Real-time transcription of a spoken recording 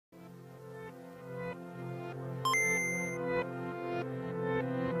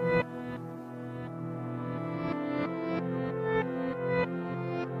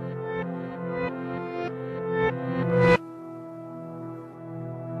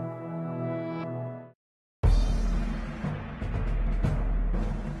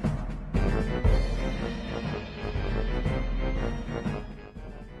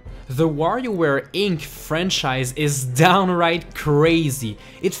The WarioWare Inc. franchise is downright crazy.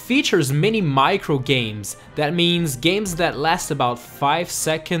 It features many micro games, that means games that last about 5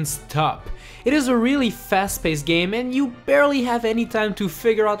 seconds top. It is a really fast-paced game and you barely have any time to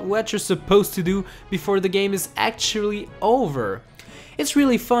figure out what you're supposed to do before the game is actually over. It's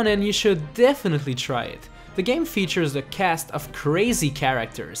really fun and you should definitely try it. The game features a cast of crazy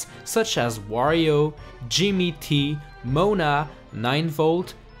characters such as Wario, Jimmy T, Mona,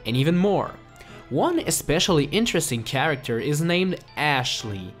 9V, and even more. One especially interesting character is named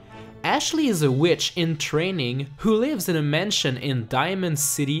Ashley. Ashley is a witch in training who lives in a mansion in Diamond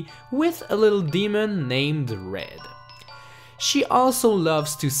City with a little demon named Red. She also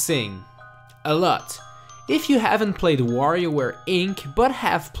loves to sing. A lot. If you haven't played WarioWare Inc. but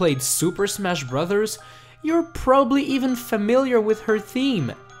have played Super Smash Bros., you're probably even familiar with her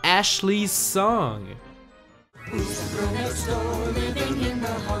theme, Ashley's song. Who's the girl next door living in the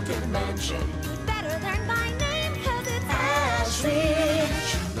haunted mansion? Better learn my name cause it's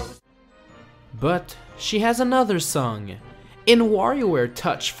Ashley. But she has another song. In WarioWare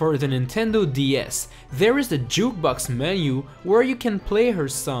Touch for the Nintendo DS, there is a jukebox menu where you can play her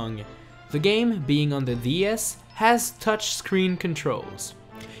song. The game, being on the DS, has touchscreen controls.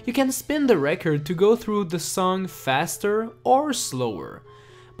 You can spin the record to go through the song faster or slower.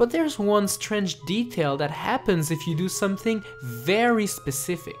 But there's one strange detail that happens if you do something very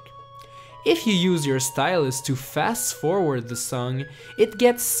specific. If you use your stylus to fast forward the song, it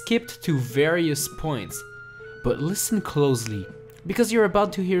gets skipped to various points. But listen closely, because you're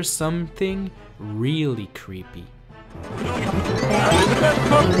about to hear something really creepy.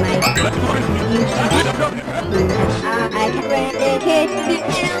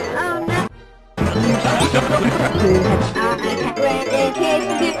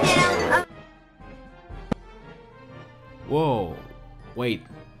 Whoa, wait,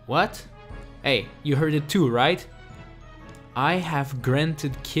 what? Hey, you heard it too, right? I have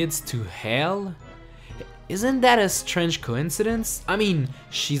granted kids to hell? Isn't that a strange coincidence? I mean,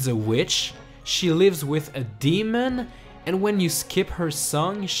 she's a witch, she lives with a demon, and when you skip her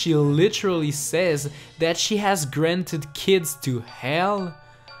song, she literally says that she has granted kids to hell?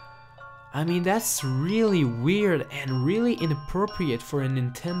 I mean, that's really weird and really inappropriate for a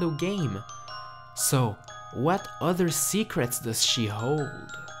Nintendo game. So, what other secrets does she hold?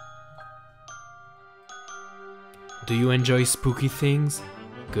 Do you enjoy spooky things?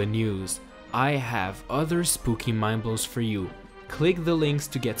 Good news, I have other spooky Mindblows for you. Click the links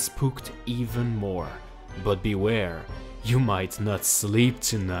to get spooked even more. But beware, you might not sleep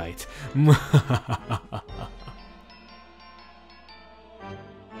tonight.